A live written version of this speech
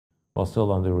Well,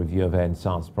 still on the review of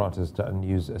EndSARS protest,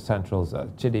 News Central's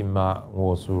Chidinma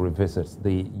also revisits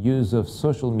the use of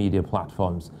social media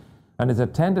platforms and its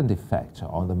attendant effect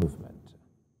on the movement.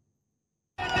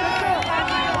 It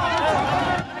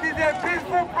is a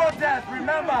peaceful protest,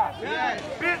 remember? Yes.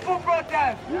 Peaceful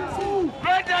protest.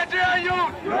 Great Nigeria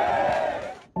youth! Yes.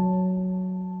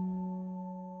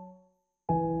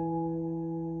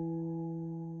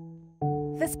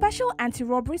 The Special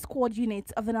Anti-Robbery Squad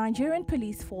unit of the Nigerian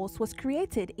Police Force was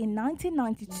created in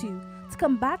 1992 to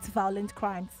combat violent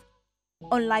crimes.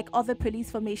 Unlike other police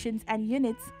formations and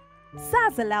units,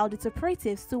 SARS allowed its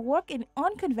operatives to work in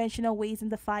unconventional ways in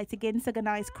the fight against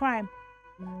organized crime.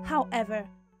 However,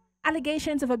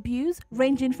 allegations of abuse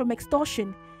ranging from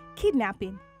extortion,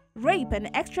 kidnapping, rape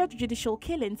and extrajudicial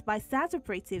killings by SARS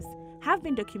operatives have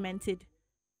been documented.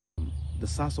 The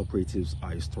SARS operatives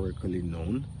are historically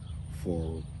known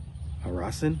for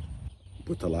harassing,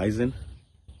 brutalizing,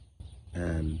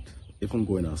 and even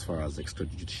going as far as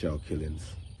extrajudicial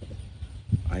killings.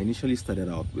 I initially started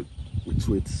out with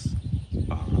tweets,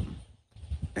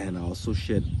 and I also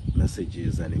shared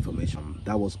messages and information.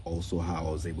 That was also how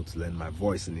I was able to lend my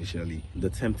voice initially.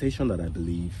 The temptation that I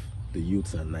believe the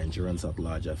youths and Nigerians at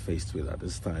large are faced with at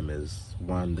this time is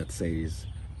one that says,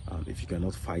 if you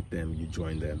cannot fight them, you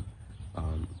join them.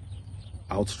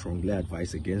 I would strongly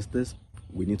advise against this.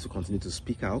 We need to continue to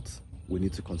speak out. We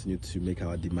need to continue to make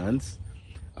our demands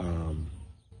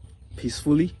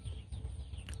peacefully,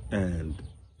 and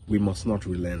we must not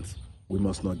relent. We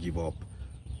must not give up.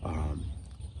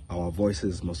 Our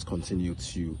voices must continue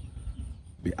to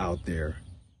be out there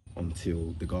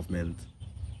until the government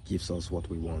gives us what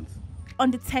we want.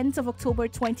 On the 10th of October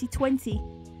 2020,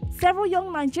 several young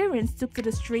Nigerians took to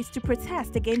the streets to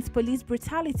protest against police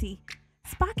brutality,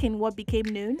 sparking what became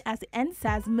known as the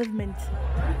EndSARS movement.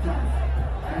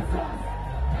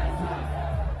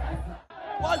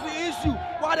 What's the issue?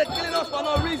 Why are they killing us for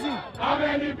no reason? How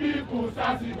many people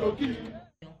SARS to kill?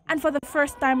 And for the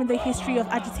first time in the history of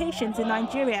agitations in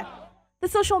Nigeria, the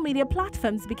social media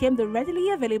platforms became the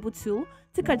readily available tool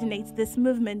to coordinate this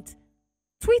movement.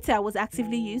 Twitter was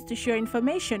actively used to share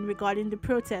information regarding the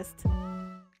protest.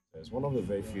 One of the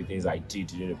very few things I did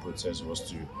during the protest was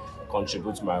to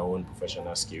contribute my own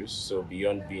professional skills. So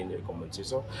beyond being a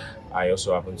commentator, I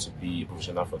also happen to be a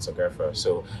professional photographer.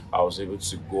 So I was able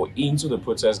to go into the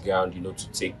protest ground,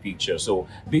 to take pictures. So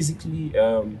basically,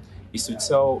 it's to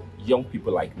tell young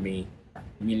people like me,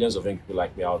 millions of young people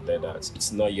like me out there, that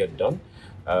it's not yet done.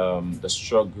 The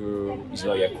struggle is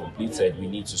not yet completed. We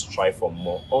need to strive for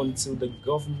more until the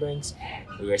government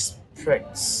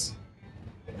respects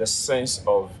the sense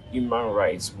of human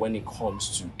rights when it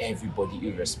comes to everybody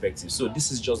irrespective. So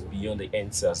this is just beyond the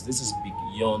EndSARS. This is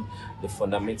beyond the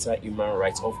fundamental human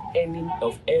rights of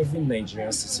every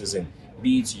Nigerian citizen,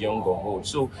 be it young or old.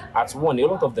 So at one, a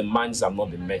lot of demands have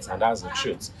not been met, and that's the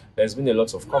truth. There's been a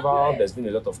lot of cover-up, there's been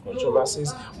a lot of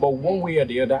controversies, but one way or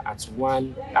the other, at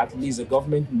least the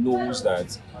government knows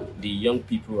that the young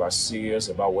people are serious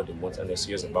about what they want and they're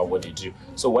serious about what they do.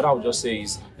 So what I would just say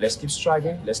is, let's keep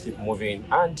striving, let's keep moving,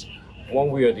 and one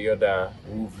way or the other,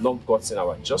 we've not gotten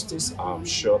our justice. I'm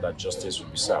sure that justice will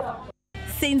be served.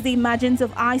 Since the emergence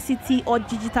of ICT or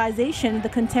digitization in the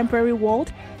contemporary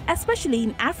world, especially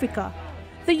in Africa,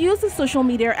 the use of social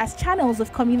media as channels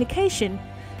of communication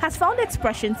has found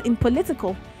expressions in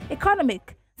political,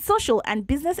 economic, social and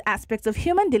business aspects of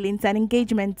human dealings and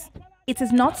engagement. It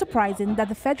is not surprising that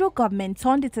the federal government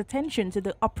turned its attention to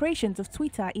the operations of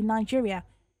Twitter in Nigeria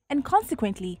and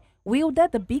consequently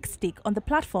wielded the big stick on the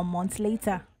platform months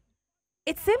later.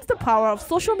 It seems the power of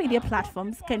social media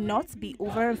platforms cannot be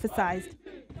overemphasized.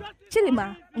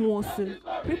 Chidinma Nwosu,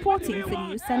 reporting for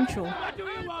News Central. What do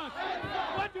we want?